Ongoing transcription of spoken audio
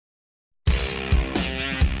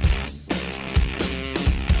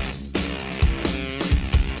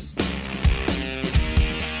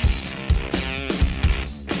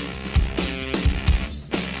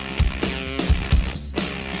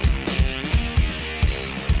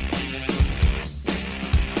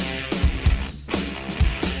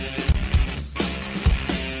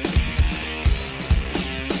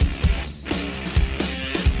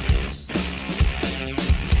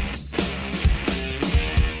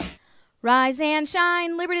Rise and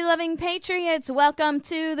shine, liberty-loving patriots. Welcome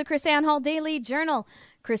to the KrisAnne Hall Daily Journal.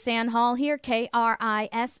 KrisAnne Hall here,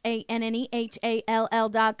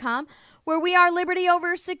 KrisAnnehall.com, where we are liberty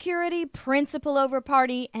over security, principle over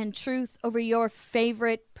party, and truth over your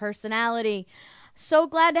favorite personality. So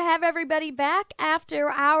glad to have everybody back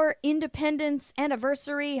after our Independence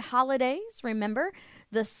Anniversary holidays. Remember,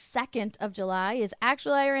 the 2nd of July is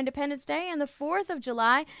actually our Independence Day, and the 4th of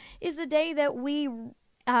July is the day that we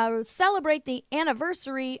celebrate the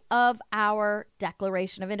anniversary of our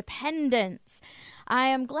Declaration of Independence. I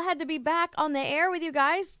am glad to be back on the air with you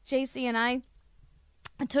guys. JC and I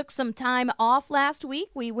took some time off last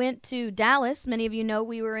week. We went to Dallas. Many of you know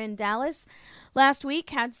we were in Dallas last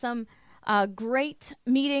week, had some great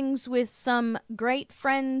meetings with some great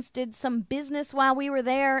friends, did some business while we were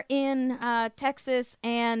there in Texas,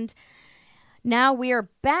 and now we are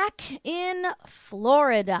back in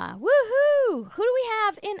Florida. Woohoo! Who do we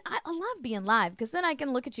have in? I love being live because then I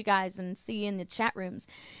can look at you guys and see in the chat rooms.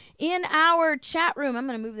 In our chat room, I'm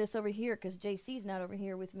going to move this over here because JC's not over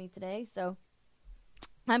here with me today. So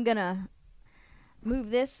I'm going to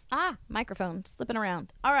move this. Microphone slipping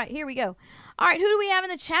around. All right, here we go. All right, who do we have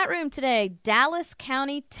in the chat room today? Dallas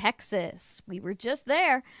County, Texas. We were just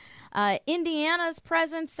there. Indiana's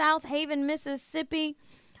present. South Haven, Mississippi.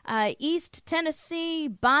 East Tennessee,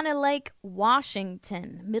 Bonnet Lake,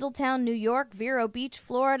 Washington, Middletown, New York, Vero Beach,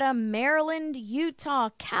 Florida, Maryland, Utah,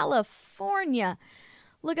 California.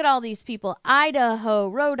 Look at all these people. Idaho,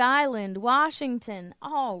 Rhode Island, Washington.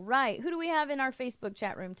 All right. Who do we have in our Facebook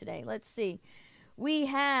chat room today? Let's see. We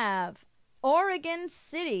have Oregon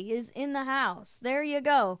City is in the house. There you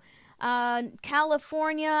go.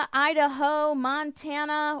 California, Idaho,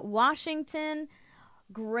 Montana, Washington.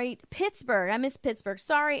 Great. Pittsburgh. I miss Pittsburgh.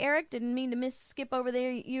 Sorry, Eric. Didn't mean to skip over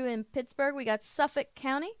there. You in Pittsburgh. We got Suffolk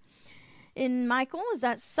County. In Michael, is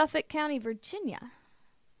that Suffolk County, Virginia?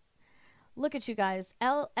 Look at you guys.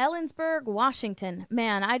 Ellensburg, Washington.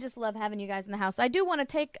 Man, I just love having you guys in the house. I do want to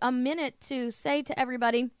take a minute to say to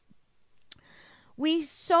everybody, we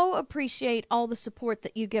so appreciate all the support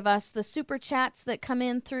that you give us, the super chats that come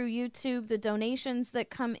in through YouTube, the donations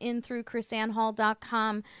that come in through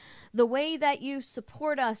KrisAnneHall.com, the way that you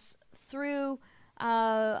support us through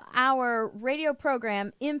our radio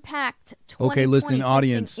program, Impact 2020. Okay, listening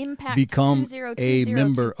audience, become a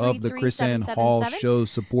member of the KrisAnne Hall Show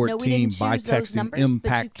support team by texting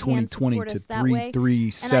Impact 2020 to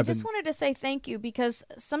 337. And I just wanted to say thank you because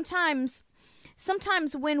sometimes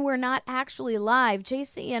when we're not actually live,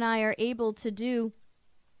 JC and I are able to do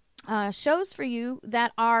shows for you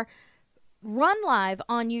that are run live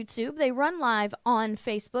on YouTube. They run live on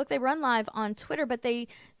Facebook. They run live on Twitter, but they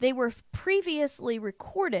were previously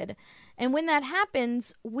recorded. And when that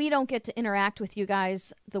happens, we don't get to interact with you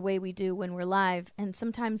guys the way we do when we're live. And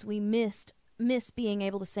sometimes we miss being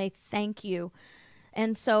able to say thank you.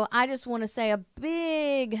 And so I just want to say a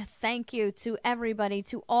big thank you to everybody,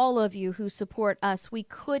 to all of you who support us. We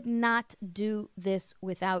could not do this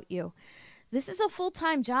without you. This is a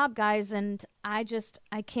full-time job, guys, and I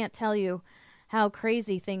can't tell you how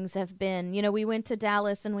crazy things have been. You know, we went to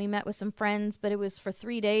Dallas and we met with some friends, but it was for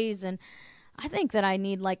 3 days, and I think that I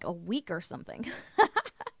need like a week or something.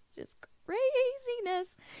 Just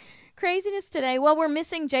craziness today. Well, we're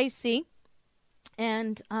missing JC.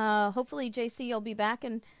 And hopefully, JC, you'll be back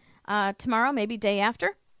tomorrow, maybe day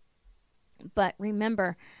after. But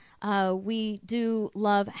remember, we do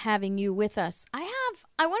love having you with us. I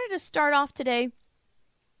wanted to start off today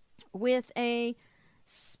with a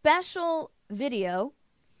special video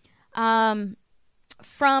from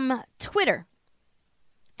Twitter.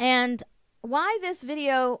 And why this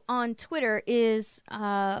video on Twitter is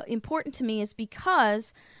important to me is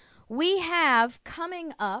because we have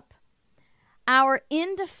coming up our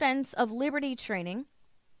In Defense of Liberty training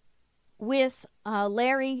with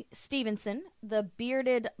Larry Stevenson, the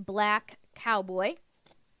bearded black cowboy.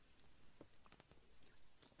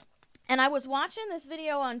 And I was watching this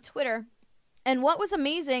video on Twitter, and what was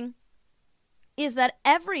amazing is that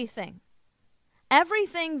everything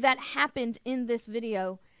that happened in this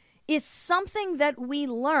video is something that we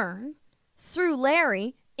learn through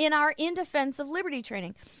Larry in our In Defense of Liberty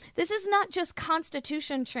training. This is not just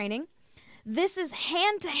Constitution training. This is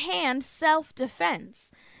hand-to-hand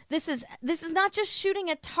self-defense. This is not just shooting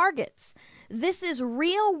at targets. This is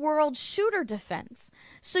real-world shooter defense.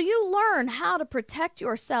 So you learn how to protect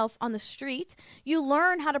yourself on the street. You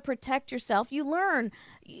learn how to protect yourself. You learn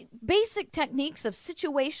basic techniques of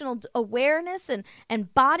situational awareness and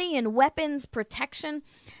body and weapons protection.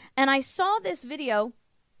 And I saw this video,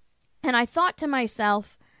 and I thought to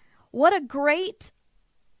myself, what a great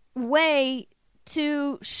way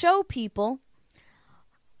to show people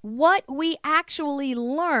what we actually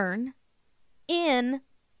learn in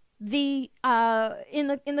the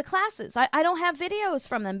classes. I don't have videos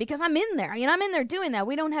from them because I'm in there. I'm in there doing that.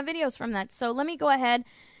 We don't have videos from that. So let me go ahead,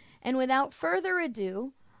 and without further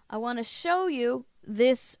ado, I want to show you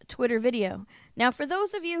this Twitter video. Now, for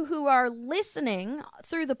those of you who are listening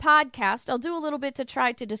through the podcast, I'll do a little bit to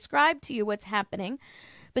try to describe to you what's happening.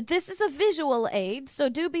 But this is a visual aid, so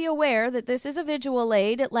do be aware that this is a visual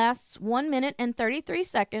aid. It lasts 1 minute and 33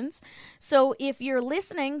 seconds. So if you're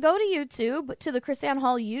listening, go to YouTube, to the KrisAnne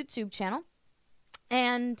Hall YouTube channel,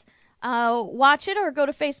 and watch it, or go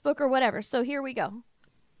to Facebook or whatever. So here we go.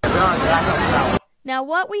 Now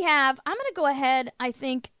what we have, I'm going to go ahead, I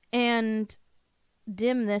think, and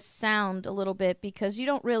dim this sound a little bit because you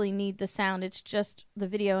don't really need the sound. It's just the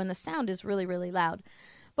video, and the sound is really, really loud.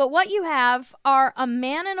 But what you have are a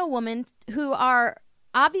man and a woman who are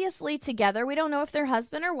obviously together. We don't know if they're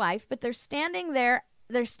husband or wife, but they're standing there.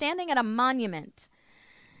 They're standing at a monument.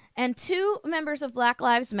 And two members of Black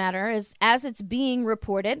Lives Matter, as it's being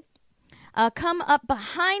reported, come up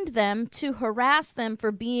behind them to harass them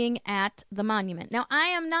for being at the monument. Now, I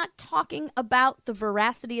am not talking about the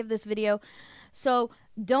veracity of this video, so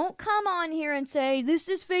don't come on here and say, this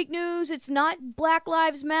is fake news, it's not Black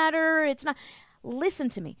Lives Matter, it's not... Listen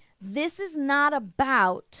to me. This is not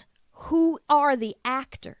about who are the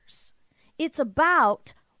actors. It's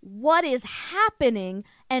about what is happening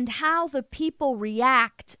and how the people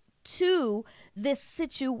react to this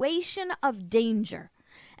situation of danger.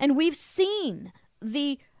 And we've seen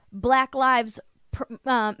the Black Lives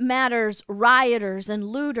Matters rioters and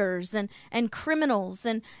looters and criminals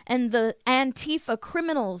and the Antifa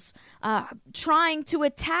criminals trying to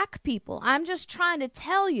attack people. I'm just trying to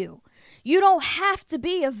tell you, you don't have to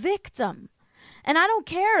be a victim. And I don't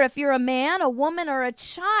care if you're a man, a woman, or a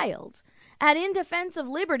child. At In Defense of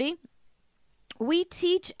Liberty, we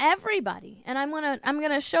teach everybody. And I'm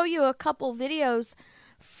gonna show you a couple videos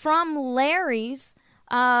from Larry's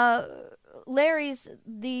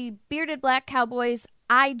the Bearded Black Cowboys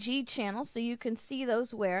IG channel, so you can see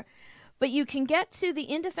those where. But you can get to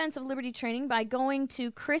the In Defense of Liberty training by going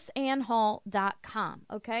to KrisAnneHall.com.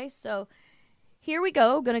 Okay, so here we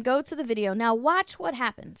go. Going to go to the video. Now watch what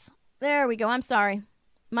happens. There we go. I'm sorry.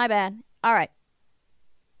 My bad. All right.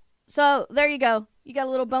 So there you go. You got a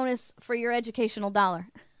little bonus for your educational dollar.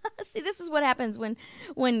 See, this is what happens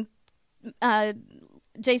when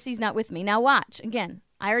JC's not with me. Now watch. Again,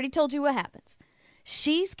 I already told you what happens.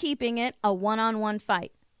 She's keeping it a one-on-one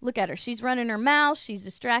fight. Look at her. She's running her mouth. She's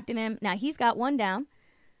distracting him. Now he's got one down.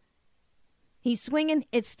 He's swinging.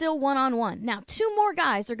 It's still one-on-one. Now two more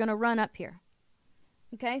guys are going to run up here.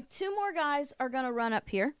 Okay, two more guys are going to run up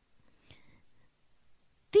here.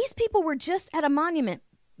 These people were just at a monument,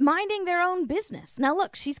 minding their own business. Now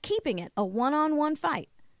look, she's keeping it a one-on-one fight.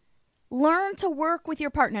 Learn to work with your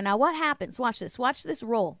partner. Now what happens? Watch this. Watch this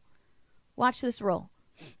roll. Watch this roll.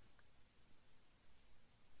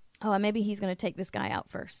 Oh, maybe he's going to take this guy out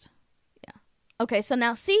first. Yeah. Okay, so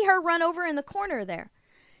now see her run over in the corner there.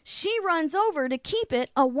 She runs over to keep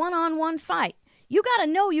it a one-on-one fight. You got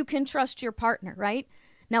to know you can trust your partner, right?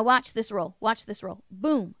 Now watch this roll. Watch this roll.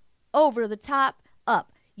 Boom. Over the top,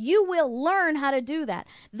 up. You will learn how to do that.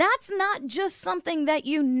 That's not just something that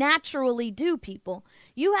you naturally do, people.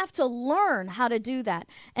 You have to learn how to do that.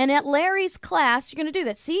 And at Larry's class, you're going to do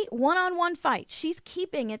that. See? One-on-one fight. She's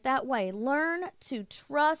keeping it that way. Learn to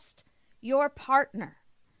trust your partner.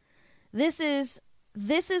 This is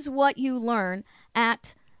what you learn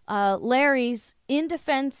at Larry's In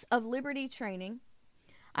Defense of Liberty training.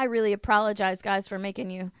 I really apologize, guys, for making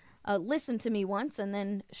you listen to me once and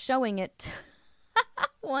then showing it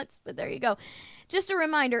once, but there you go. Just a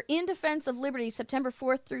reminder, In Defense of Liberty, September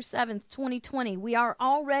 4th through 7th, 2020. We are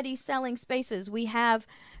already selling spaces. We have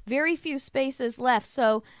very few spaces left.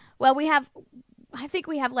 So, well, I think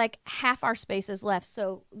we have like half our spaces left.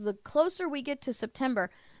 So the closer we get to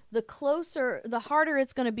September, the harder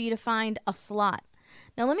it's going to be to find a slot.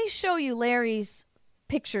 Now, let me show you Larry's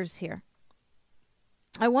pictures here.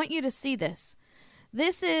 I want you to see this.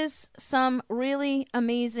 This is some really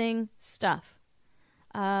amazing stuff.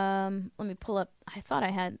 Let me pull up. I thought I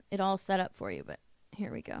had it all set up for you, but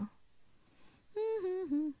here we go.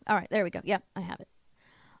 All right, there we go. Yep, I have it.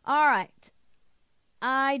 All right.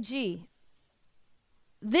 IG.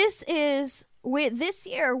 This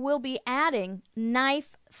year we'll be adding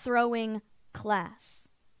knife throwing class.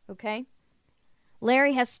 Okay?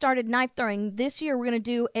 Larry has started knife throwing. This year we're going to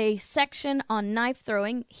do a section on knife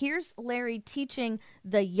throwing. Here's Larry teaching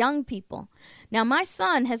the young people. Now, my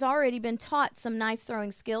son has already been taught some knife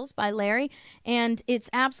throwing skills by Larry, and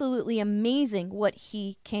it's absolutely amazing what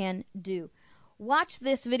he can do. Watch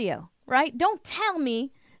this video, right? Don't tell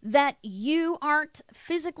me that you aren't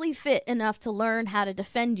physically fit enough to learn how to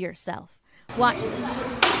defend yourself. Watch this.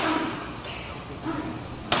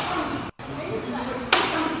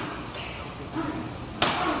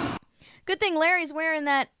 Good thing Larry's wearing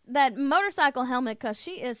that motorcycle helmet because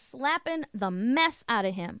she is slapping the mess out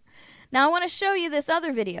of him. Now, I want to show you this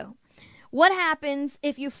other video. What happens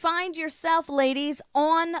if you find yourself, ladies,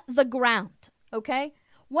 on the ground, okay?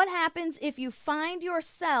 What happens if you find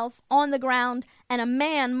yourself on the ground and a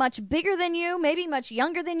man much bigger than you, maybe much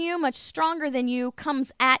younger than you, much stronger than you,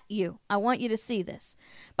 comes at you? I want you to see this.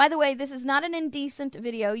 By the way, this is not an indecent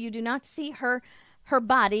video. You do not see her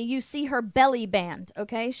body. You see her belly band,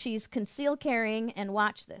 okay? She's concealed carrying, and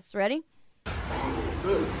watch this. Ready?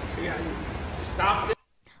 Good. See how you stop it?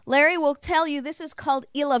 Larry will tell you this is called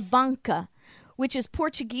alavanca, which is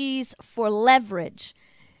Portuguese for leverage.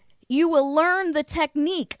 You will learn the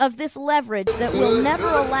technique of this leverage that will never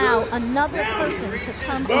allow another person to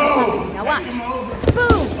come on top of you. Now watch.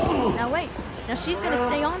 Boom! Now wait. Now she's going to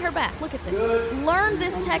stay on her back. Look at this. Learn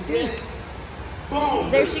this technique.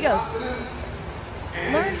 There she goes.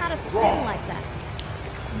 Learn how to spin like that.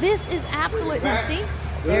 This is absolute. Now see?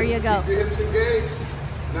 There you go. Hips engaged.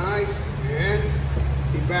 Nice. And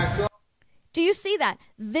he backs up. Do you see that?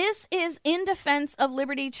 This is in defense of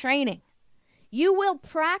liberty training. You will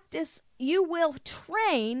practice, you will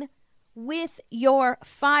train with your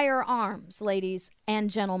firearms, ladies and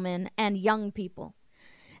gentlemen and young people.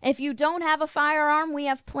 If you don't have a firearm, we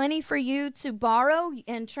have plenty for you to borrow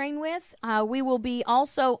and train with. We will be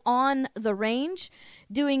also on the range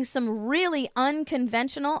doing some really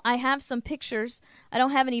unconventional. I have some pictures. I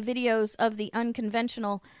don't have any videos of the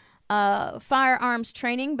unconventional firearms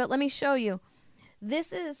training, but let me show you.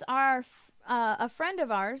 This is a friend of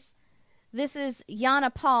ours. This is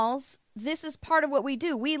Yana Pauls. This is part of what we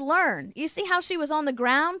do. We learn. You see how she was on the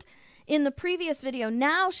ground in the previous video?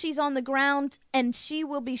 Now she's on the ground, and she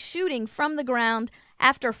will be shooting from the ground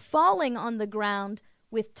after falling on the ground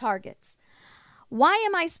with targets. Why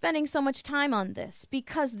am I spending so much time on this?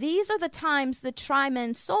 Because these are the times that try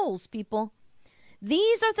men's souls, people.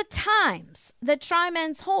 These are the times that try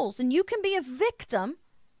men's souls. And you can be a victim,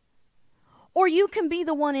 or you can be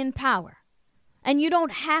the one in power. And you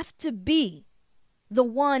don't have to be the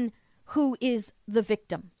one who is the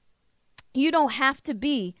victim. You don't have to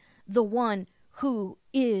be the one who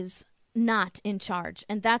is not in charge.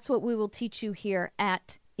 And that's what we will teach you here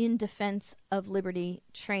at In Defense of Liberty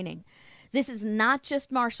Training. This is not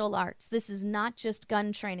just martial arts. This is not just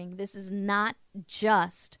gun training. This is not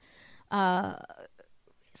just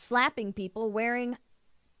slapping people wearing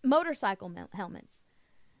motorcycle helmets.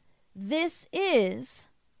 This is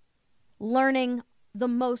learning the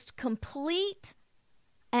most complete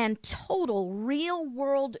and total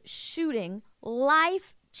real-world shooting,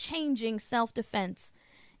 life-changing self-defense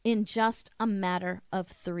in just a matter of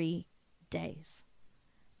 3 days.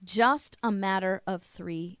 Just a matter of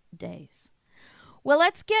 3 days. Well,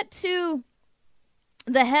 let's get to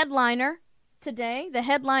the headliner today, the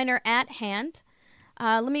headliner at hand.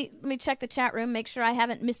 Let me check the chat room, make sure I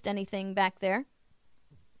haven't missed anything back there.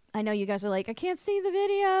 I know you guys are like, I can't see the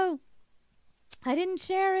video. I didn't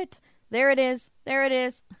share it. There it is. There it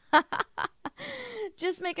is.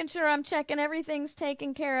 Just making sure I'm checking everything's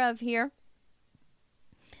taken care of here.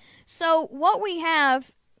 So what we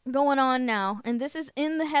have going on now, and this is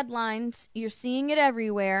in the headlines. You're seeing it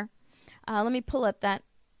everywhere. Let me pull up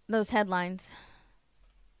those headlines.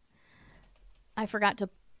 I forgot to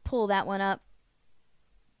pull that one up.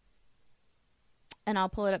 And I'll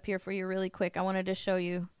pull it up here for you really quick. I wanted to show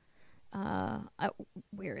you.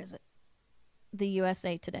 Where is it? The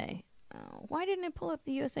USA Today. Why didn't it pull up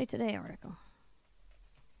the USA Today article?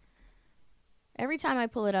 Every time I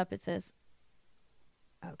pull it up, it says,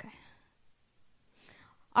 okay.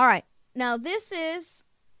 All right. Now, this is,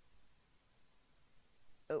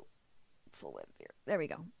 full web here. There we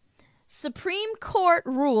go. Supreme Court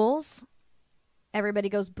rules. Everybody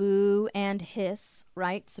goes boo and hiss,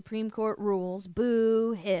 right? Supreme Court rules,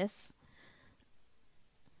 boo, hiss.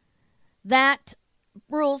 That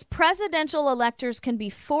rules presidential electors can be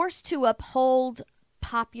forced to uphold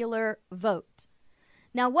popular vote.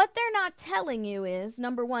 Now, what they're not telling you is,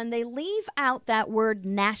 number one, they leave out that word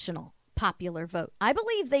national popular vote. I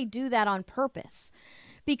believe they do that on purpose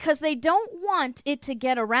because they don't want it to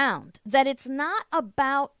get around that it's not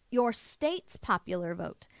about your state's popular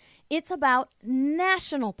vote. It's about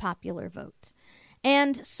national popular vote.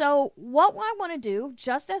 And so what I want to do,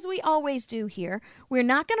 just as we always do here, we're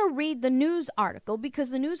not going to read the news article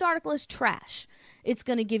because the news article is trash. It's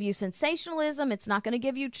going to give you sensationalism. It's not going to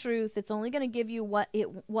give you truth. It's only going to give you what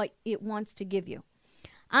it wants to give you.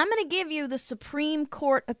 I'm going to give you the Supreme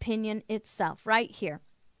Court opinion itself right here.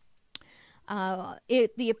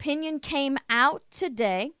 The opinion came out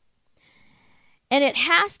today, and it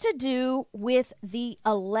has to do with the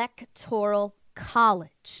Electoral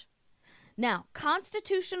College. Now,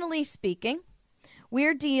 constitutionally speaking,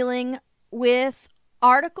 we're dealing with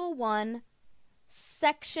Article 1,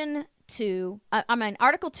 Section 2,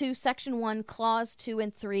 Article 2, Section 1, Clause 2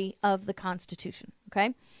 and 3 of the Constitution,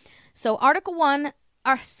 okay? So Article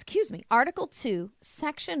 2,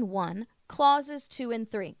 Section 1, Clauses 2 and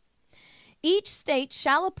 3. Each state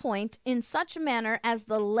shall appoint in such a manner as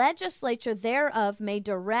the legislature thereof may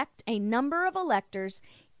direct a number of electors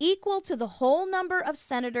equal to the whole number of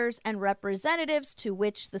senators and representatives to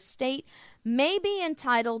which the state may be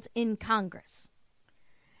entitled in Congress.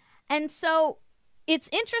 And so it's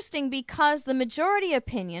interesting because the majority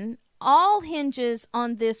opinion all hinges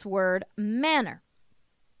on this word manner.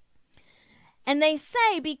 And they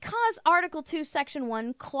say because Article 2, Section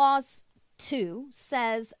 1, Clause 2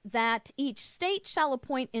 says that each state shall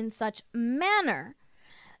appoint in such manner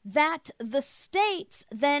that the states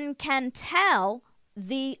then can tell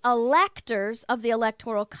the electors of the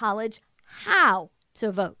Electoral College how to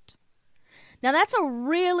vote. Now, that's a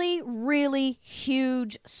really, really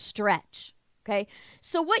huge stretch, okay?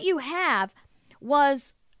 So what you have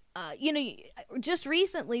was, just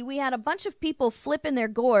recently we had a bunch of people flipping their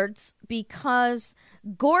gourds because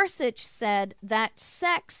Gorsuch said that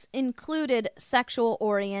sex included sexual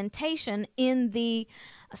orientation in the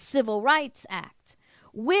Civil Rights Act,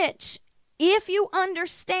 which, if you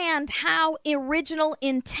understand how original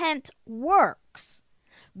intent works,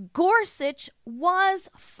 Gorsuch was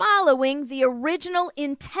following the original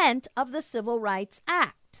intent of the Civil Rights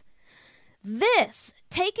Act.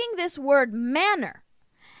 Taking this word manner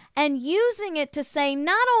and using it to say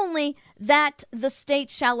not only that the state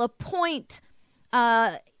shall appoint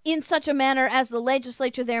in such a manner as the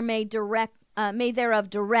legislature there may thereof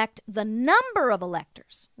direct the number of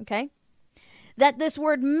electors, okay? That this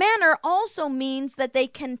word manner also means that they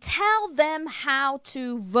can tell them how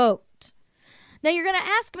to vote. Now, you're going to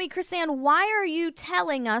ask me, KrisAnne, why are you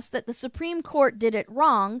telling us that the Supreme Court did it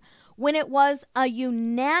wrong when it was a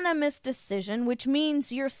unanimous decision, which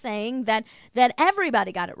means you're saying that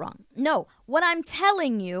everybody got it wrong? No, what I'm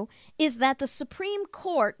telling you is that the Supreme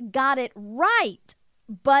Court got it right,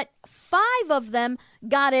 but 5 of them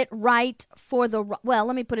got it right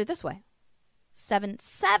let me put it this way. 7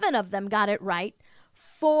 of them got it right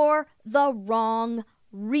for the wrong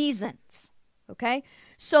reasons, okay?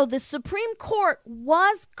 So the Supreme Court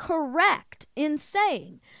was correct in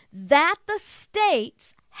saying that the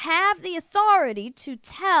states have the authority to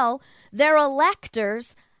tell their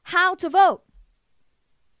electors how to vote,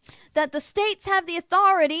 that the states have the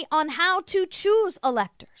authority on how to choose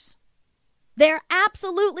electors. They're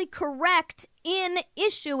absolutely correct in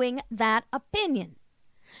issuing that opinion.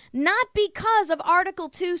 Not because of Article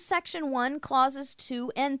 2, Section 1, Clauses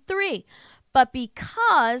 2 and 3, but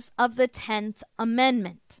because of the 10th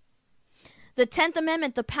Amendment. The 10th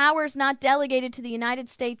Amendment, the powers not delegated to the United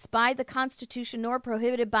States by the Constitution nor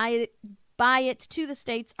prohibited by it to the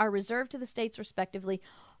states are reserved to the states respectively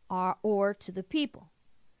or to the people.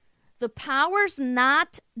 The powers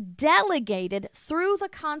not delegated through the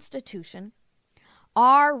Constitution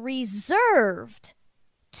are reserved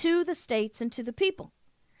to the states and to the people.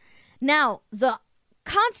 Now, the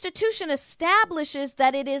Constitution establishes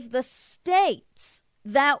that it is the states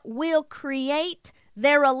that will create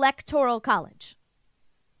their electoral college.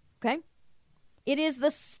 Okay? It is the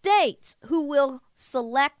states who will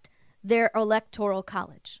select their electoral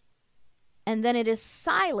college. And then it is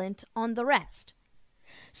silent on the rest.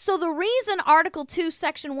 So the reason Article 2,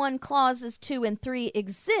 Section 1, Clauses 2 and 3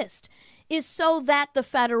 exist is so that the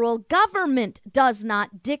federal government does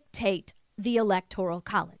not dictate the electoral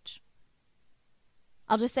college.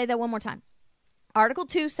 I'll just say that one more time. Article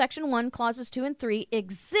 2, Section 1, Clauses 2 and 3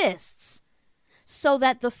 exists so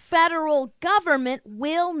that the federal government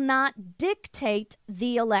will not dictate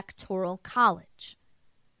the electoral college.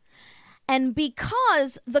 And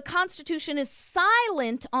because the Constitution is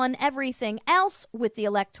silent on everything else with the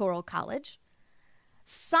electoral college,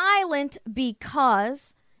 silent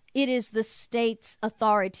because It is the state's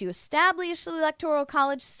authority to establish the Electoral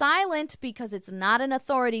College. Silent because it's not an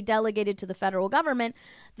authority delegated to the federal government.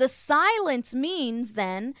 The silence means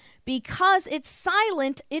then, because it's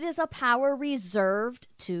silent, it is a power reserved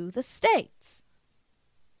to the states.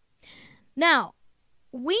 Now,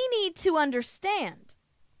 we need to understand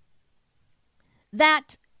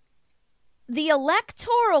that the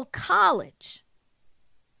Electoral College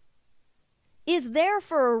is there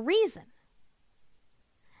for a reason.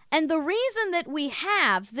 And the reason that we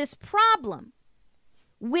have this problem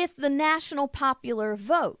with the national popular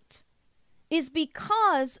vote is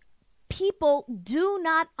because people do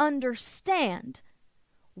not understand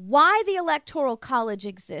why the Electoral College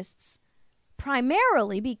exists,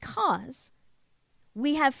 primarily because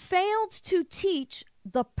we have failed to teach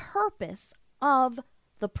the purpose of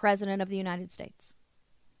the President of the United States.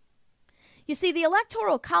 You see, the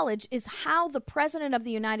Electoral College is how the President of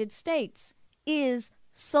the United States is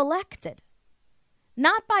selected,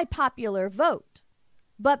 not by popular vote,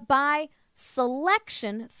 but by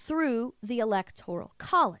selection through the Electoral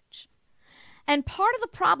College. And part of the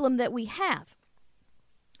problem that we have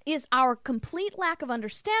is our complete lack of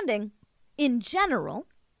understanding in general.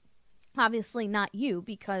 Obviously not you,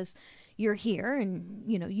 because you're here and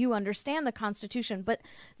you understand the Constitution, but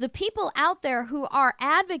the people out there who are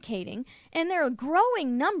advocating, and there are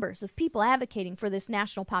growing numbers of people advocating for this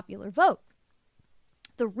national popular vote.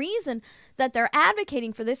 The reason that they're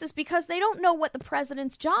advocating for this is because they don't know what the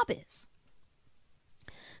president's job is.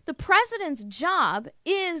 The president's job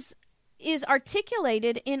is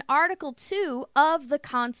articulated in Article 2 of the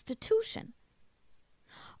Constitution.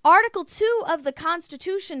 Article 2 of the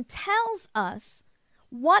Constitution tells us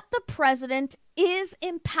what the president is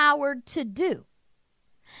empowered to do.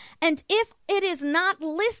 And if it is not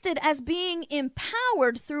listed as being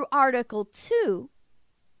empowered through Article 2,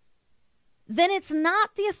 then it's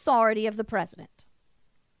not the authority of the president.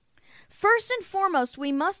 First and foremost,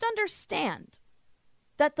 we must understand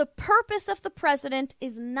that the purpose of the president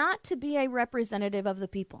is not to be a representative of the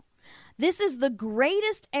people. This is the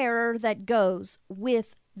greatest error that goes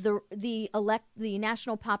with the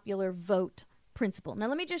national popular vote principle. Now,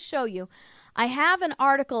 let me just show you. I have an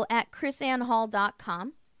article at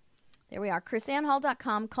krisannehall.com. There we are,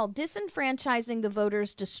 krisannehall.com, called Disenfranchising the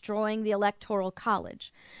Voters, Destroying the Electoral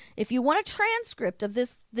College. If you want a transcript of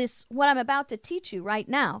this what I'm about to teach you right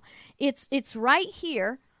now, it's right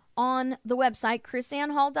here on the website,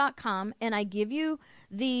 krisannehall.com, and I give you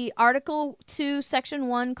the Article 2, Section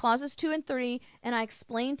 1, Clauses 2 and 3, and I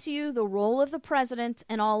explain to you the role of the president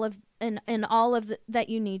and all of that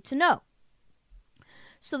you need to know.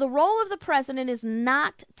 So the role of the president is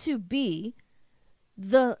not to be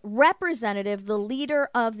the representative, the leader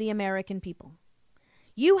of the American people.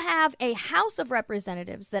 You have a House of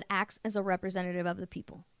Representatives that acts as a representative of the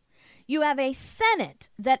people. You have a Senate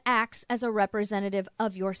that acts as a representative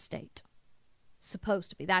of your state. Supposed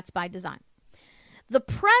to be. That's by design. The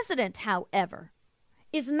president, however,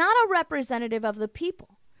 is not a representative of the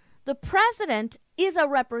people. The president is a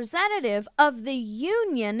representative of the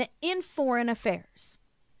union in foreign affairs.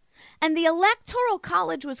 And the Electoral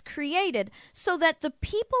College was created so that the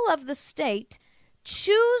people of the state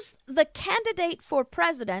choose the candidate for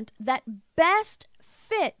president that best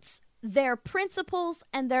fits their principles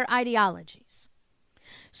and their ideologies.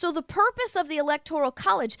 So the purpose of the Electoral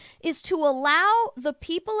College is to allow the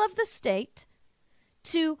people of the state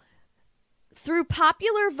to, through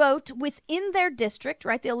popular vote within their district,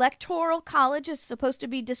 right? The Electoral College is supposed to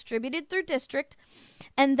be distributed through district,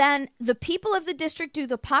 and then the people of the district do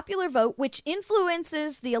the popular vote, which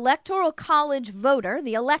influences the Electoral College voter,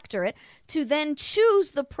 the electorate, to then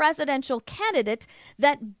choose the presidential candidate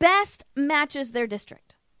that best matches their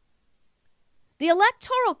district. The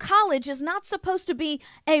Electoral College is not supposed to be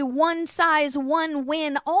a one-size,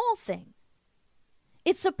 one-win-all thing.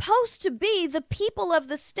 It's supposed to be the people of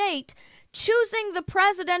the state choosing the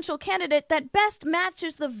presidential candidate that best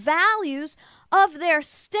matches the values of their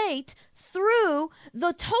state through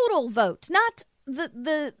the total vote, not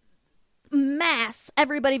the mass,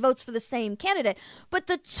 everybody votes for the same candidate, but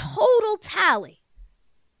the total tally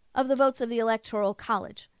of the votes of the Electoral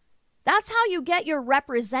College. That's how you get your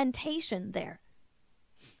representation there.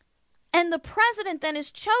 And the president then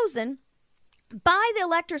is chosen by the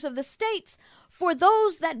electors of the states for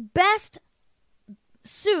those that best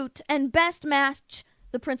suit and best match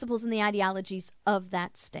the principles and the ideologies of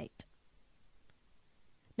that state.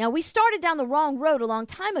 Now, we started down the wrong road a long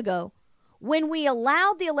time ago when we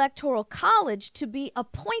allowed the Electoral College to be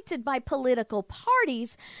appointed by political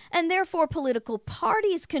parties, and therefore political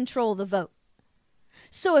parties control the vote.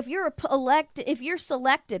 So if you're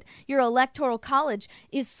selected, your electoral college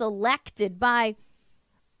is selected by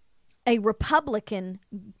a Republican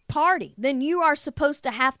party, then you are supposed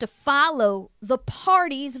to have to follow the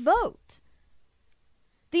party's vote.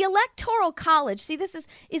 The electoral college, see, this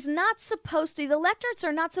is not supposed to, the electorates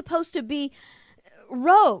are not supposed to be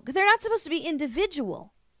rogue. They're not supposed to be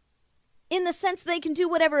individual in the sense they can do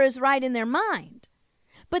whatever is right in their mind.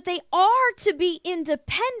 But they are to be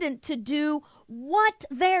independent to do what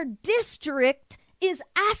their district is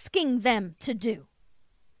asking them to do,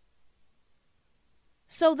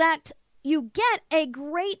 so that you get a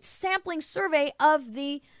great sampling survey of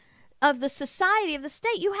the society of the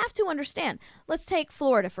state. You have to understand. Let's take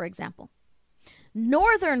Florida, for example.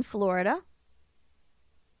 Northern Florida,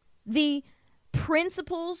 the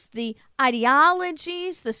principles, the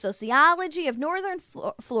ideologies, the sociology of Northern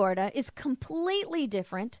Florida is completely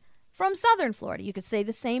different from Southern Florida. You could say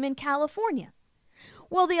the same in California.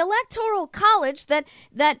 Well, the electoral college that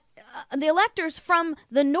the electors from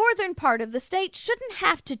the northern part of the state shouldn't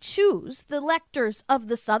have to choose the electors of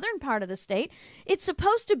the southern part of the state. It's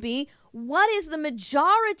supposed to be what is the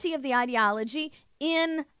majority of the ideology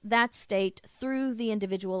in that state through the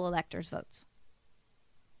individual electors' votes.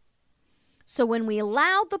 So when we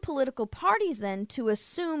allowed the political parties then to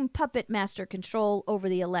assume puppet master control over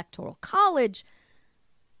the electoral college,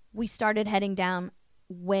 we started heading down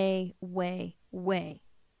way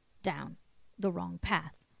down the wrong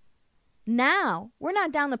path. Now, we're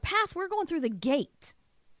not down the path, we're going through the gate.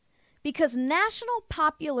 Because national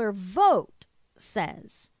popular vote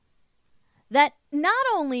says that not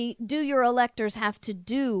only do your electors have to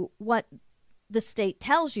do what the state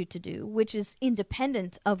tells you to do, which is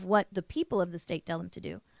independent of what the people of the state tell them to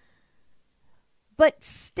do, but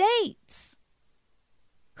states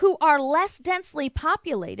who are less densely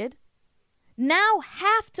populated now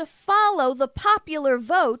have to follow the popular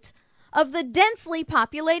vote of the densely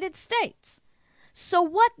populated states. So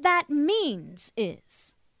what that means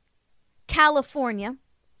is California,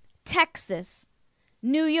 Texas,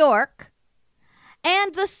 New York,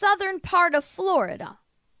 and the southern part of Florida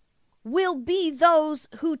will be those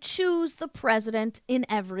who choose the president in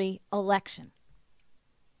every election.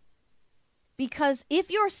 Because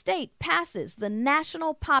if your state passes the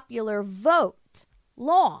national popular vote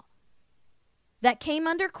law that came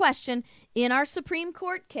under question in our Supreme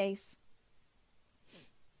Court case,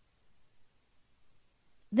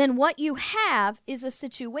 then what you have is a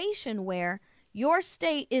situation where your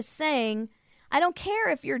state is saying, I don't care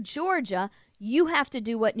if you're Georgia, you have to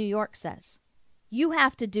do what New York says. You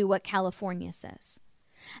have to do what California says.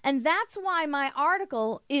 And that's why my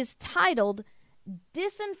article is titled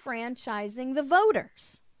Disenfranchising the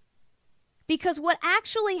Voters. Because what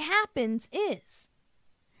actually happens is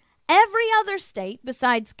every other state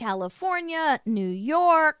besides California, New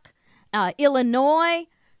York, Illinois,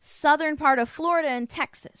 southern part of Florida, and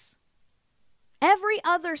Texas, every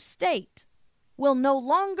other state will no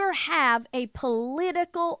longer have a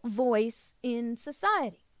political voice in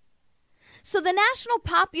society. So the national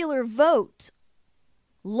popular vote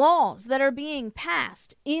laws that are being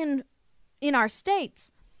passed in our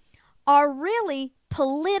states are really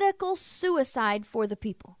political suicide for the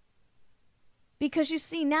people. Because you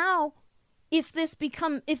see now, if this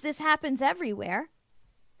happens everywhere,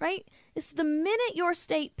 right? It's the minute your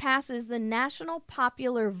state passes the national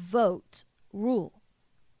popular vote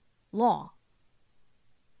law,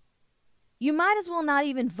 you might as well not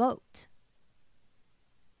even vote.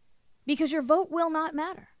 Because your vote will not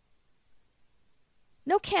matter.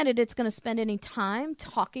 No candidate's going to spend any time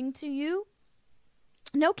talking to you.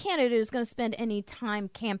 No candidate is going to spend any time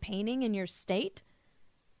campaigning in your state.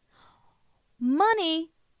 Money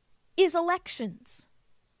is elections.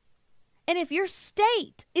 And if your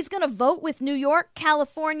state is going to vote with New York,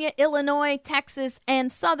 California, Illinois, Texas,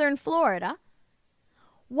 and southern Florida,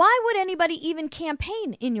 why would anybody even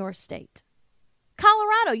campaign in your state?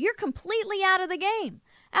 Colorado, you're completely out of the game.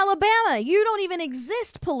 Alabama, you don't even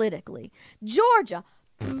exist politically. Georgia,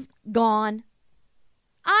 gone.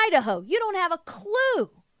 Idaho, you don't have a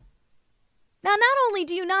clue. Now, not only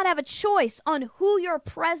do you not have a choice on who your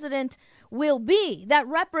president will be that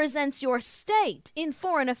represents your state in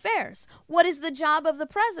foreign affairs, what is the job of the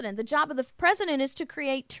president? The job of the president is to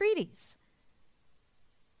create treaties.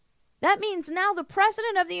 That means now the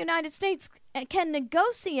president of the United States can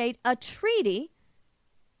negotiate a treaty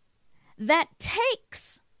that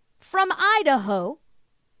takes from Idaho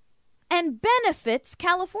and benefits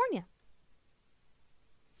California.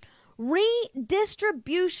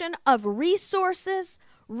 Redistribution of resources,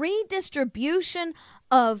 redistribution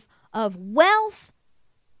of wealth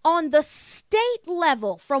on the state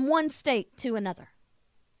level from one state to another.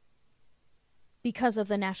 because of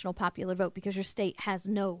the national popular vote, because your state has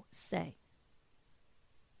no say.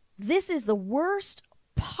 This is the worst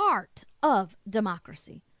part of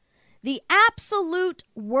democracy. The absolute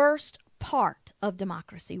worst part of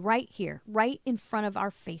democracy, right here, right in front of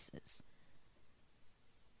our faces.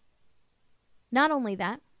 Not only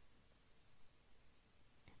that,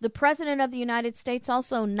 the President of the United States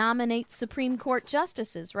also nominates Supreme Court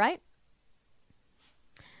justices, right?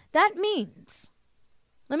 That means,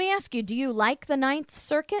 let me ask you, do you like the Ninth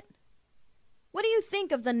Circuit? What do you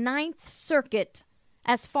think of the Ninth Circuit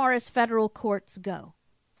as far as federal courts go?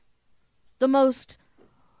 The most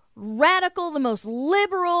radical, the most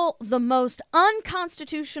liberal, the most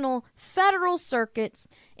unconstitutional federal circuits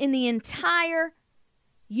in the entire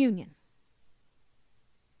union.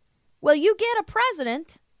 Well, you get a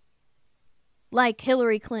president like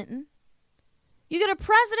Hillary Clinton, you get a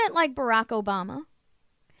president like Barack Obama,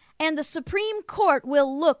 and the Supreme Court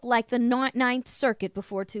will look like the Ninth Circuit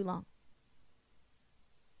before too long.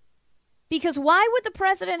 Because why would the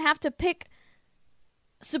president have to pick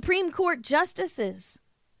Supreme Court justices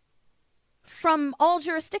from all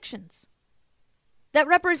jurisdictions that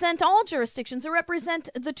represent all jurisdictions or represent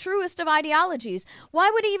the truest of ideologies? Why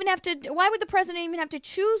would the president even have to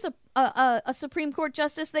choose a Supreme Court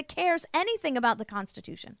justice that cares anything about the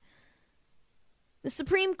Constitution? The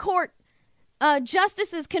Supreme Court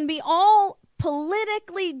justices can be all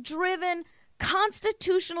politically driven,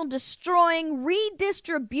 constitutional destroying,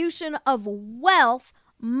 redistribution of wealth,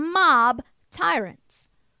 mob tyrants.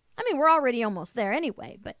 I mean, we're already almost there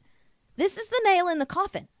anyway, but this is the nail in the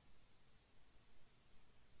coffin.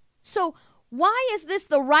 So why is this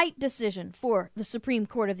the right decision for the Supreme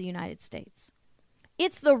Court of the United States?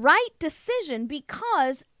 It's the right decision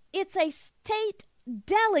because it's a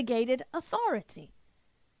state-delegated authority.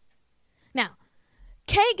 Now,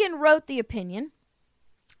 Kagan wrote the opinion.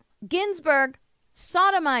 Ginsburg,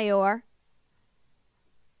 Sotomayor,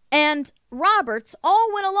 and Roberts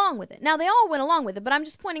all went along with it. Now, they all went along with it, but I'm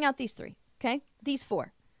just pointing out these three, okay? These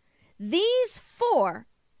four. These four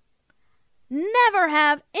never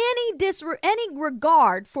have any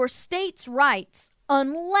regard for states' rights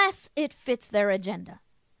unless it fits their agenda.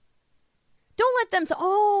 Don't let them say,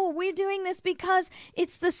 oh, we're doing this because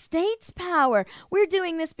it's the state's power. We're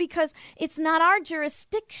doing this because it's not our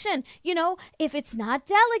jurisdiction. You know, if it's not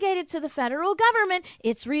delegated to the federal government,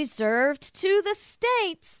 it's reserved to the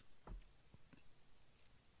states.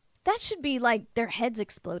 That should be like their heads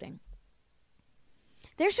exploding.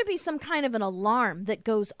 There should be some kind of an alarm that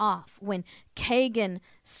goes off when Kagan,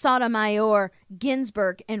 Sotomayor,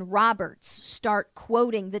 Ginsburg, and Roberts start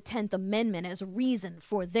quoting the 10th Amendment as reason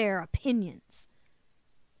for their opinions.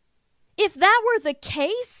 If that were the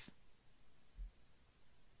case,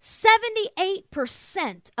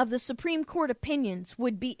 78% of the Supreme Court opinions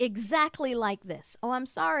would be exactly like this. Oh, I'm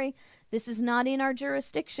sorry. This is not in our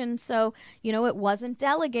jurisdiction, so, it wasn't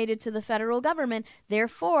delegated to the federal government.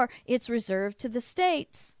 Therefore, it's reserved to the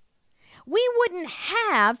states. We wouldn't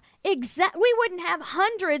have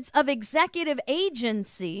hundreds of executive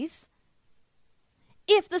agencies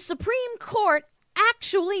if the Supreme Court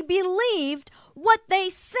actually believed what they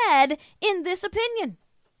said in this opinion.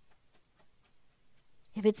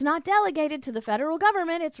 If it's not delegated to the federal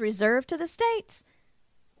government, it's reserved to the states.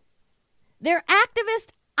 They're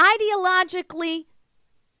activist, ideologically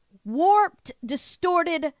warped,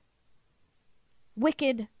 distorted,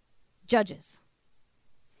 wicked judges.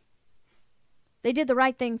 They did the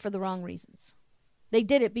right thing for the wrong reasons. They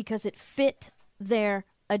did it because it fit their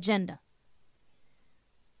agenda.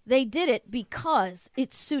 They did it because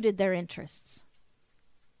it suited their interests.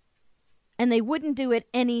 And they wouldn't do it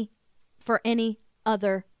for any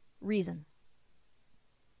other reason.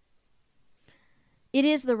 It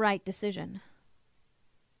is the right decision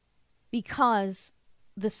because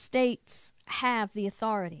the states have the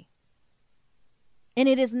authority. And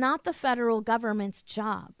it is not the federal government's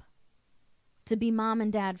job to be mom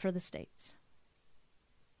and dad for the states.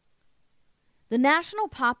 The national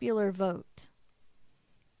popular vote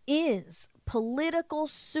is political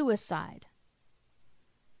suicide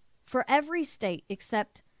for every state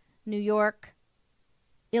except New York,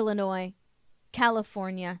 Illinois,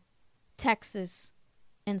 California, Texas,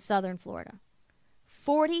 and Southern Florida.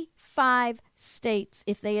 45 states,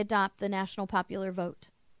 if they adopt the national popular vote,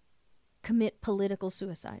 commit political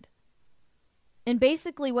suicide. And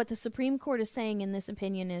basically what the Supreme Court is saying in this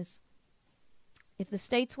opinion is, if the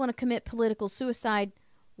states want to commit political suicide,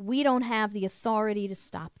 we don't have the authority to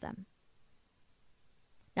stop them.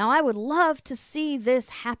 Now, I would love to see this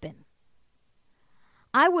happen.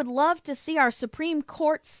 I would love to see our Supreme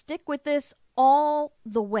Court stick with this all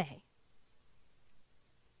the way.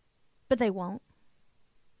 But they won't.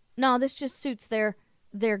 No, this just suits their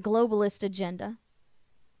globalist agenda.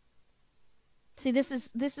 See, this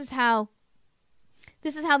is how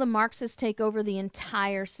the Marxists take over the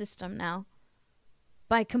entire system now,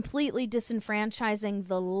 by completely disenfranchising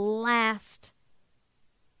the last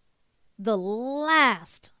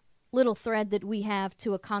little thread that we have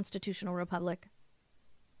to a constitutional republic.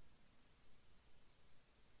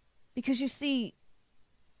 Because you see,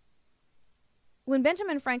 when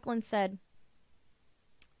Benjamin Franklin said,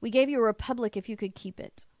 "We gave you a republic if you could keep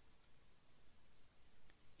it,"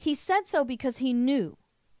 he said so because he knew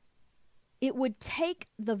it would take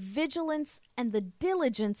the vigilance and the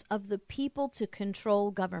diligence of the people to control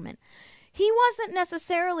government. He wasn't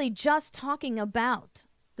necessarily just talking about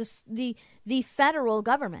the federal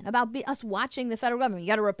government, about us watching the federal government. You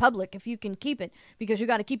got a republic if you can keep it, because you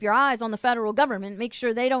got to keep your eyes on the federal government, make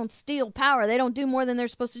sure they don't steal power, they don't do more than they're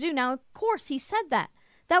supposed to do. Now, of course, he said that.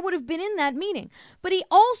 That would have been in that meeting. But he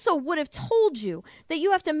also would have told you that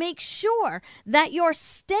you have to make sure that your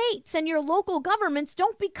states and your local governments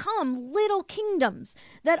don't become little kingdoms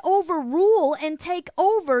that overrule and take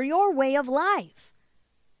over your way of life,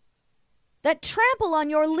 that trample on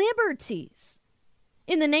your liberties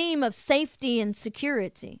in the name of safety and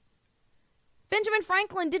security. Benjamin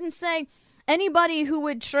Franklin didn't say anybody who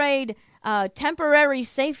would trade temporary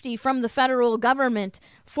safety from the federal government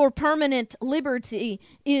for permanent liberty,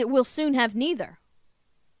 it will soon have neither.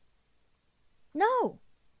 No.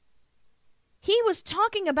 He was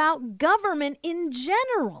talking about government in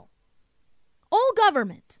general. All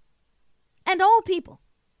government and all people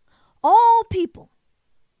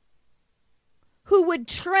who would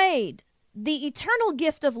trade the eternal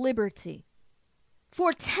gift of liberty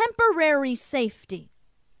for temporary safety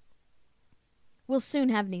will soon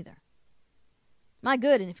have neither. My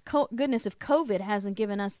goodness, if COVID hasn't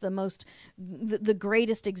given us the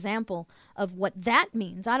greatest example of what that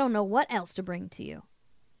means, I don't know what else to bring to you.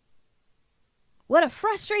 What a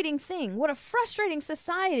frustrating thing. What a frustrating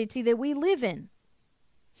society that we live in.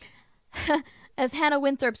 As Hannah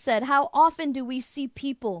Winthrop said, how often do we see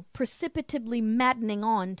people precipitately maddening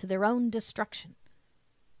on to their own destruction?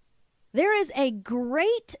 There is a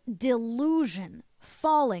great delusion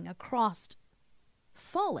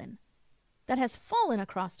that has fallen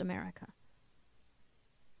across America.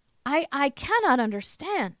 I cannot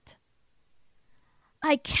understand.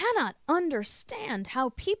 I cannot understand how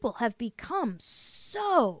people have become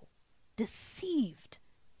so deceived,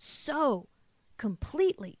 so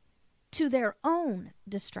completely to their own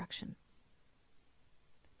destruction.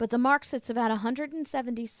 But the Marxists have had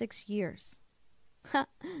 176 years.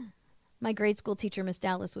 My grade school teacher, Miss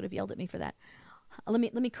Dallas, would have yelled at me for that. Let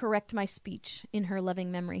me correct my speech in her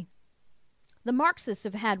loving memory. The Marxists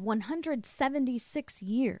have had 176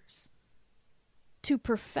 years to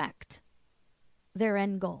perfect their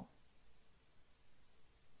end goal.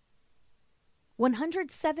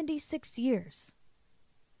 176 years.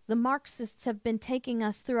 The Marxists have been taking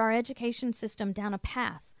us through our education system down a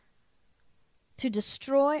path to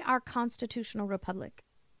destroy our constitutional republic.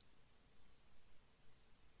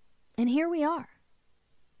 And here we are.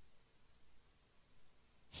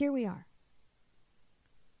 Here we are.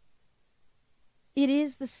 It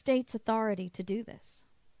is the state's authority to do this.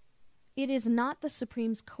 It is not the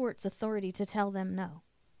Supreme Court's authority to tell them no.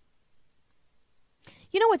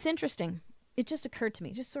 You know what's interesting? It just occurred to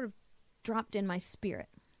me, just sort of dropped in my spirit.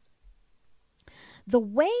 The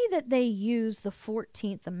way that they use the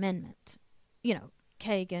 14th Amendment,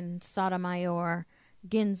 Kagan, Sotomayor,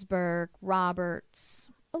 Ginsburg, Roberts,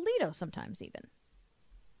 Alito sometimes even,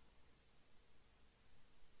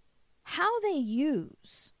 how they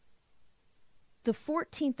use the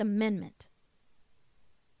 14th Amendment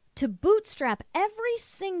to bootstrap every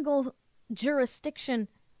single jurisdiction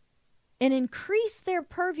and increase their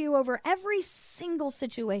purview over every single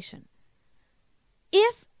situation.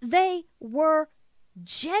 If they were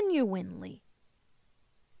genuinely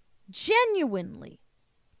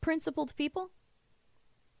principled people,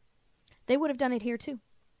 they would have done it here too.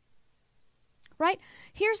 Right?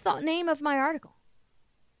 Here's the name of my article.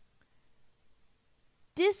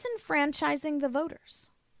 Disenfranchising the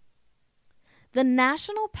voters. The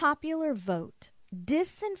national popular vote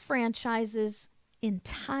disenfranchises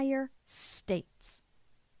entire states.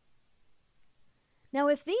 Now,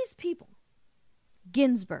 if these people,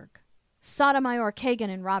 Ginsburg, Sotomayor, Kagan,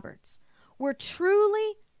 and Roberts, were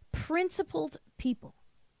truly principled people,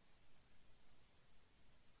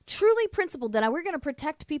 truly principled that we're going to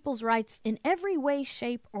protect people's rights in every way,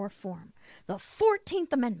 shape, or form, the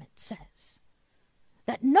 14th Amendment says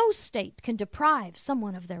that no state can deprive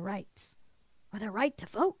someone of their rights or their right to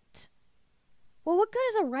vote. Well, what good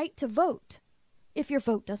is a right to vote if your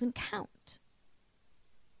vote doesn't count.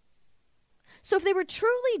 So if they were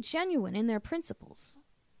truly genuine in their principles,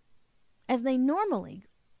 as they normally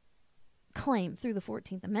claim through the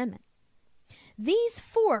 14th Amendment, these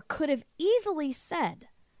four could have easily said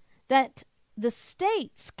that the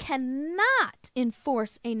states cannot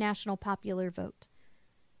enforce a national popular vote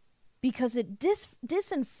because it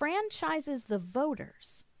disenfranchises the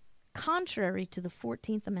voters, contrary to the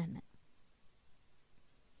 14th Amendment.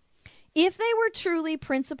 If they were truly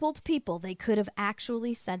principled people, they could have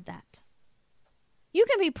actually said that. You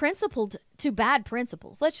can be principled to bad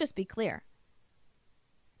principles. Let's just be clear.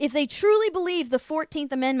 If they truly believe the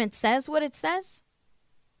 14th Amendment says what it says,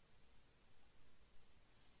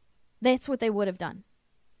 that's what they would have done.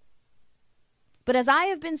 But as I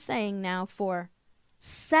have been saying now for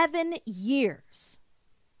 7 years,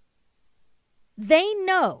 they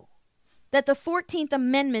know that the 14th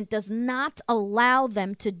Amendment does not allow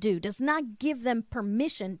them to do, does not give them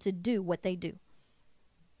permission to do what they do.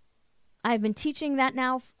 I've been teaching that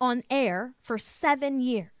now on air for 7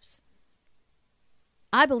 years.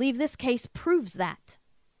 I believe this case proves that.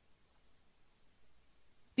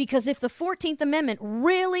 Because if the 14th Amendment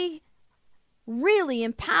really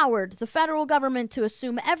empowered the federal government to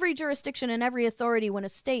assume every jurisdiction and every authority when a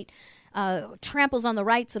state tramples on the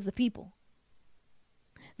rights of the people,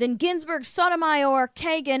 then Ginsburg, Sotomayor,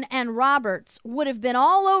 Kagan, and Roberts would have been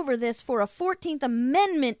all over this for a 14th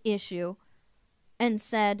Amendment issue and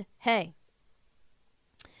said, hey,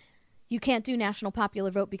 you can't do national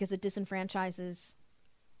popular vote because it disenfranchises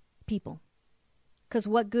people. Because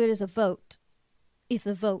what good is a vote if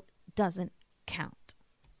the vote doesn't count?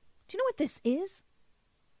 Do you know what this is?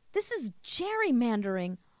 This is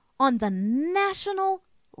gerrymandering on the national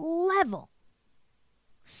level.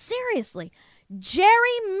 Seriously,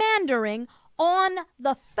 gerrymandering on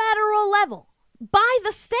the federal level by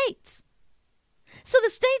the states. So the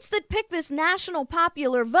states that pick this national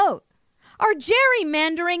popular vote are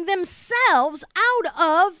gerrymandering themselves out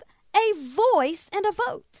of a voice and a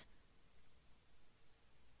vote.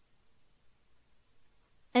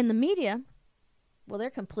 And the media, well, they're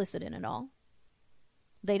complicit in it all.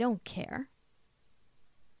 They don't care.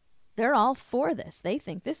 They're all for this. They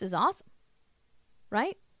think this is awesome,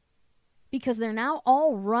 right? Because they're now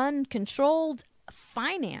all run, controlled,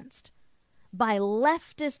 financed by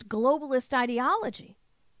leftist, globalist ideology.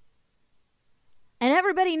 And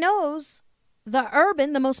everybody knows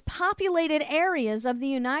the most populated areas of the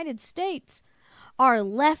United States are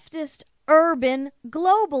leftist, urban,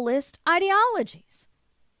 globalist ideologies.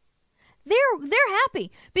 They're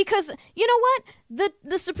happy because, you know what?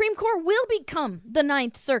 The Supreme Court will become the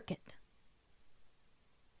Ninth Circuit.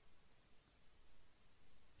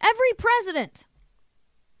 Every president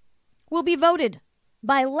will be voted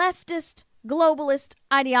by leftist, globalist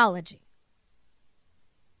ideology.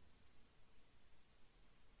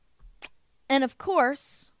 And of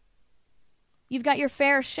course, you've got your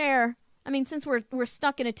fair share. I mean, since we're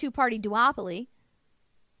stuck in a two-party duopoly,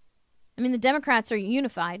 I mean, the Democrats are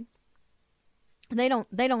unified. They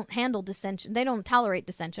don't handle dissension. They don't tolerate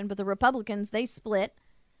dissension, but the Republicans, they split.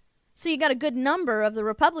 So you got a good number of the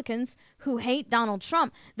Republicans who hate Donald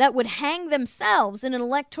Trump that would hang themselves in an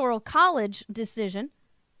electoral college decision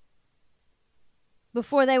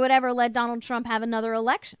before they would ever let Donald Trump have another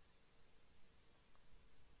election.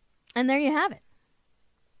 And there you have it.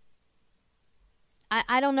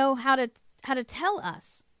 I don't know how to tell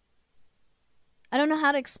us. I don't know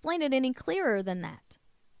how to explain it any clearer than that.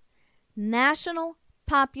 National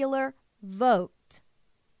popular vote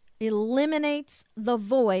eliminates the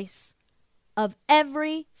voice of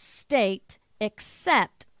every state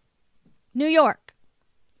except New York,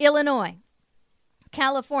 Illinois,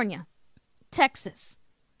 California, Texas,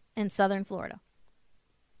 and Southern Florida.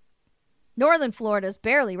 Northern Florida is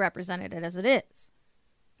barely represented as it is.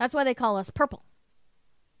 That's why they call us purple.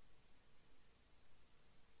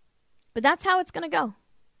 But that's how it's going to go.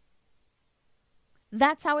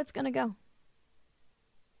 That's how it's going to go.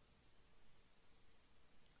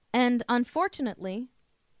 And unfortunately,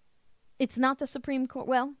 it's not the Supreme Court.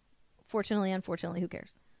 Well, fortunately, unfortunately, who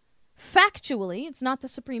cares? Factually, it's not the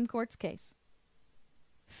Supreme Court's case.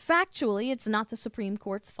 Factually, it's not the Supreme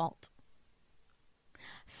Court's fault.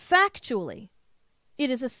 Factually, it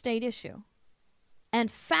is a state issue. And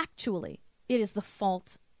factually, it is the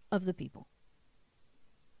fault of the people.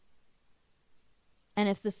 And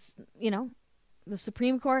if this, the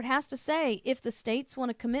Supreme Court has to say, if the states want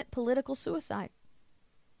to commit political suicide,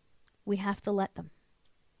 we have to let them.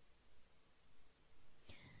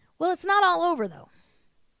 Well, it's not all over, though.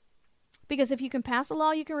 Because if you can pass a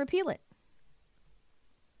law, you can repeal it.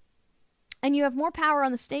 And you have more power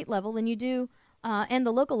on the state level than you do and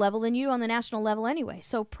the local level than you do on the national level anyway.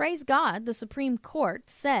 So praise God, the Supreme Court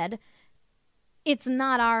said it's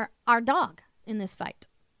not our dog in this fight.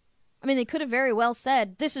 I mean, they could have very well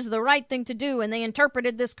said, this is the right thing to do, and they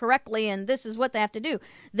interpreted this correctly, and this is what they have to do,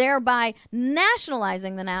 thereby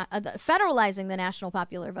nationalizing federalizing the national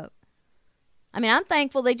popular vote. I mean, I'm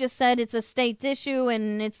thankful they just said it's a state issue,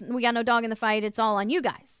 and we got no dog in the fight, it's all on you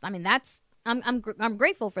guys. I mean, I'm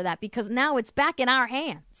grateful for that, because now it's back in our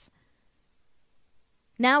hands.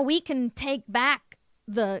 Now we can take back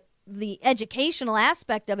the educational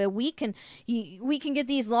aspect of it. We can get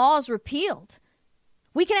these laws repealed.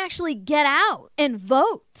 We can actually get out and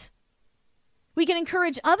vote. We can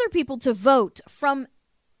encourage other people to vote from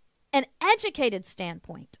an educated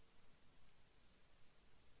standpoint.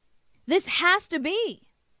 This has to be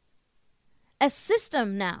a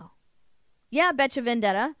system now. Yeah, betcha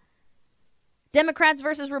vendetta. Democrats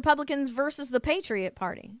versus Republicans versus the Patriot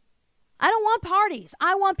Party. I don't want parties.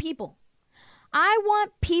 I want people. I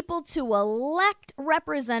want people to elect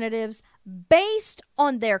representatives based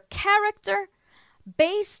on their character,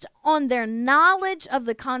 based on their knowledge of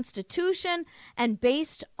the Constitution, and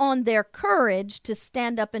based on their courage to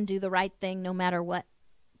stand up and do the right thing no matter what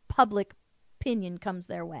public opinion comes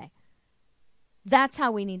their way. That's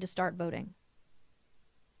how we need to start voting.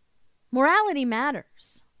 Morality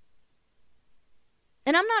matters.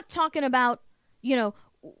 And I'm not talking about,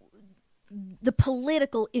 the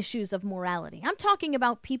political issues of morality. I'm talking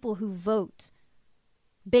about people who vote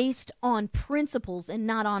based on principles and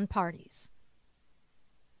not on parties.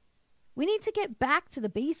 We need to get back to the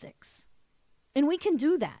basics. And we can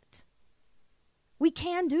do that. We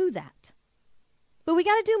can do that. But we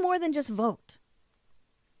got to do more than just vote.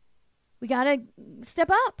 We got to step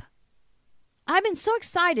up. I've been so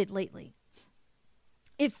excited lately.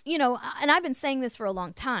 And I've been saying this for a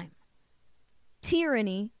long time.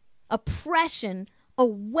 Tyranny, oppression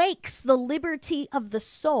awakes the liberty of the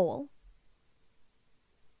soul,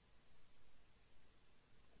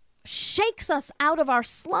 shakes us out of our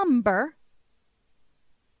slumber,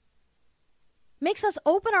 makes us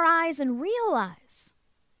open our eyes and realize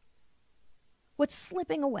what's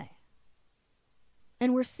slipping away.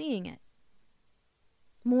 And we're seeing it.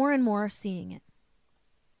 More and more seeing it.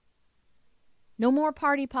 No more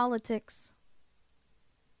party politics.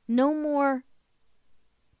 No more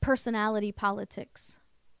personality politics.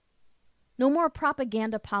 No more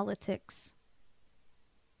propaganda politics.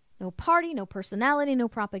 No party, no personality, no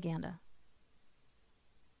propaganda.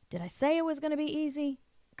 Did I say it was going to be easy?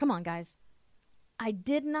 Come on, guys. I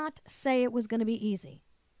did not say it was going to be easy.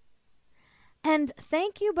 And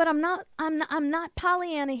thank you, but I'm not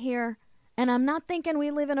Pollyanna here, and I'm not thinking we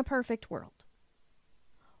live in a perfect world.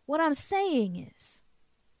 What I'm saying is,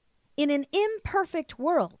 in an imperfect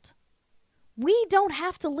world, we don't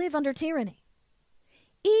have to live under tyranny.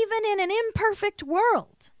 Even in an imperfect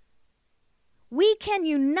world, we can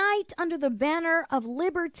unite under the banner of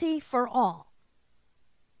liberty for all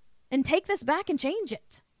and take this back and change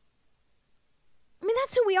it. I mean,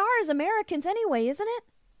 that's who we are as Americans anyway, isn't it?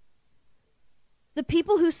 The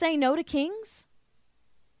people who say no to kings?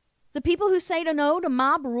 The people who say no to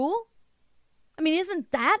mob rule? I mean,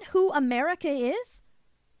 isn't that who America is?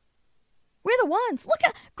 We're the ones. Look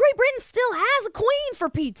at Great Britain still has a queen, for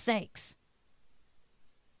Pete's sakes.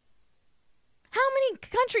 How many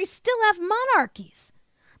countries still have monarchies?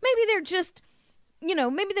 Maybe they're just,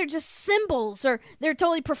 symbols, or they're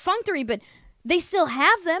totally perfunctory, but they still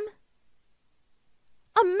have them.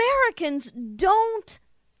 Americans don't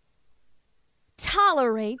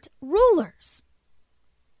tolerate rulers.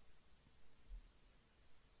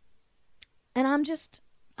 And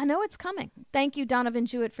I know it's coming. Thank you, Donovan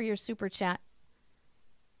Jewett, for your super chat.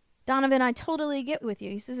 Donovan, I totally get with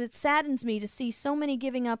you. He says, it saddens me to see so many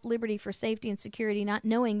giving up liberty for safety and security, not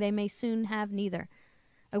knowing they may soon have neither.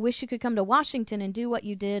 I wish you could come to Washington and do what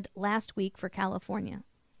you did last week for California.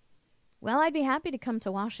 Well, I'd be happy to come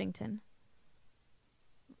to Washington.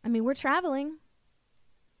 I mean, we're traveling.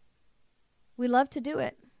 We love to do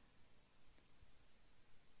it.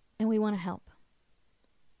 And we want to help.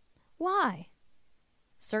 Why?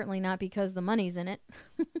 Certainly not because the money's in it.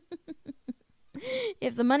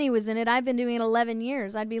 If the money was in it, I've been doing it 11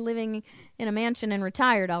 years. I'd be living in a mansion and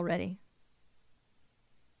retired already.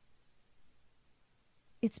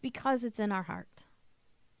 It's because it's in our heart.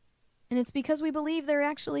 And it's because we believe there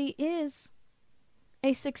actually is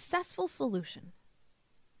a successful solution.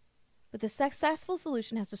 But the successful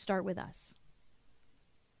solution has to start with us.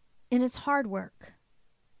 And it's hard work.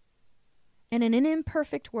 And in an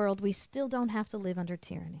imperfect world, we still don't have to live under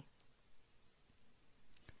tyranny.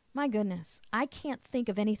 My goodness, I can't think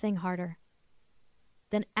of anything harder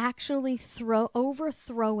than actually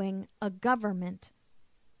overthrowing a government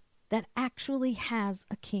that actually has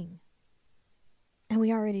a king. And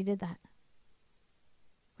we already did that.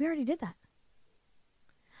 We already did that.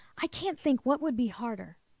 I can't think what would be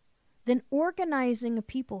harder than organizing a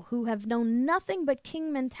people who have known nothing but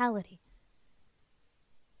king mentality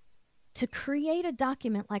to create a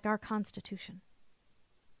document like our Constitution.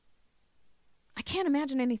 I can't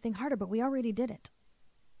imagine anything harder, but we already did it.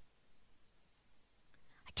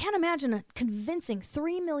 I can't imagine convincing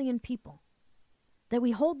 3 million people that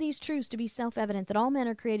we hold these truths to be self-evident, that all men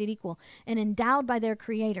are created equal and endowed by their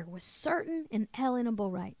Creator with certain inalienable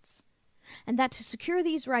rights, and that to secure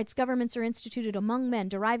these rights, governments are instituted among men,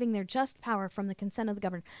 deriving their just power from the consent of the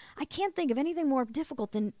governed. I can't think of anything more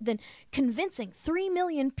difficult than convincing 3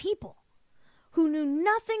 million people who knew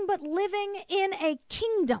nothing but living in a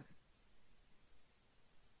kingdom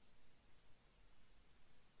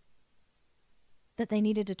that they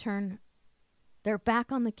needed to turn their back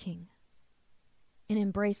on the king and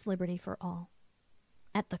embrace liberty for all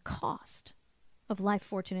at the cost of life,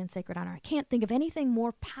 fortune, and sacred honor. I can't think of anything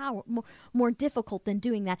more difficult than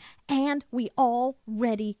doing that, and we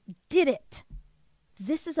already did it.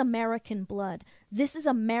 This is American blood. This is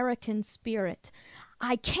American spirit.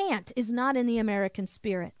 I can't is not in the American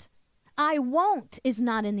spirit. I won't is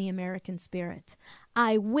not in the American spirit.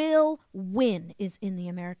 I will win is in the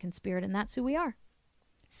American spirit, and that's who we are.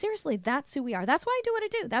 Seriously, that's who we are. That's why I do what I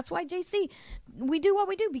do. That's why, JC, we do what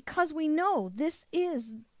we do, because we know this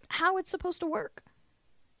is how it's supposed to work.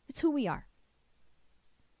 It's who we are.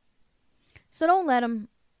 So don't let them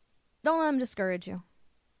discourage you.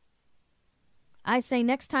 I say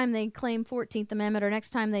next time they claim 14th Amendment or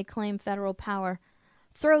next time they claim federal power,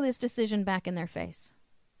 throw this decision back in their face.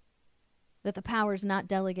 That the powers not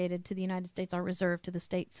delegated to the United States are reserved to the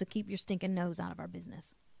states, so keep your stinking nose out of our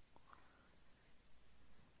business.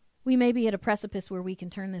 We may be at a precipice where we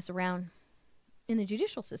can turn this around in the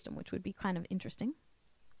judicial system, which would be kind of interesting.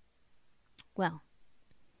 Well,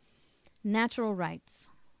 natural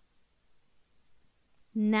rights.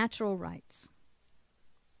 Natural rights.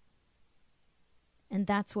 And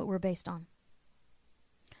that's what we're based on.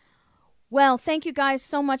 Well, thank you guys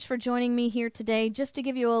so much for joining me here today. Just to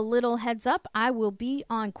give you a little heads up, I will be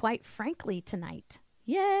on Quite Frankly tonight.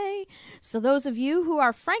 Yay! So those of you who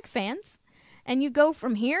are Frank fans, and you go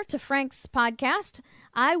from here to Frank's podcast,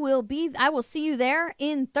 I will see you there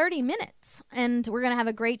in 30 minutes. And we're going to have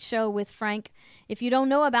a great show with Frank. If you don't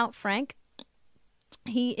know about Frank,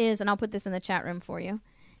 he is, and I'll put this in the chat room for you,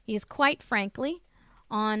 he is Quite Frankly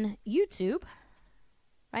on YouTube,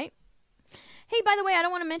 right? Hey, by the way, I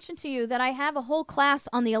don't want to mention to you that I have a whole class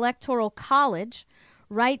on the Electoral College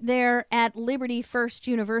right there at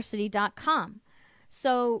libertyfirstuniversity.com.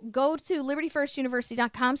 So go to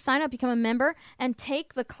libertyfirstuniversity.com, sign up, become a member, and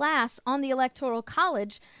take the class on the Electoral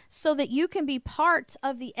College so that you can be part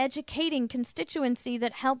of the educating constituency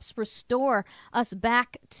that helps restore us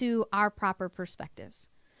back to our proper perspectives.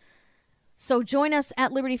 So join us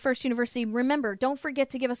at Liberty First University. Remember, don't forget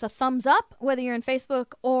to give us a thumbs up, whether you're in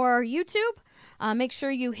Facebook or YouTube. Make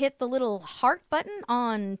sure you hit the little heart button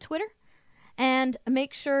on Twitter. And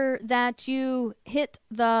make sure that you hit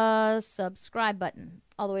the subscribe button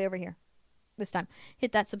all the way over here. This time,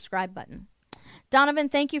 hit that subscribe button. Donovan,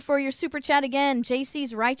 thank you for your super chat again.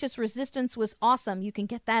 JC's Righteous Resistance was awesome. You can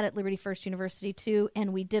get that at Liberty First University too.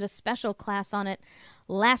 And we did a special class on it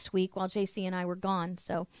last week while JC and I were gone.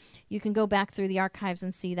 So you can go back through the archives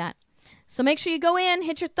and see that. So make sure you go in,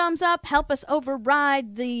 hit your thumbs up, help us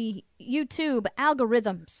override the YouTube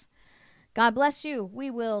algorithms. God bless you. We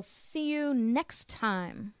will see you next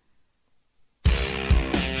time.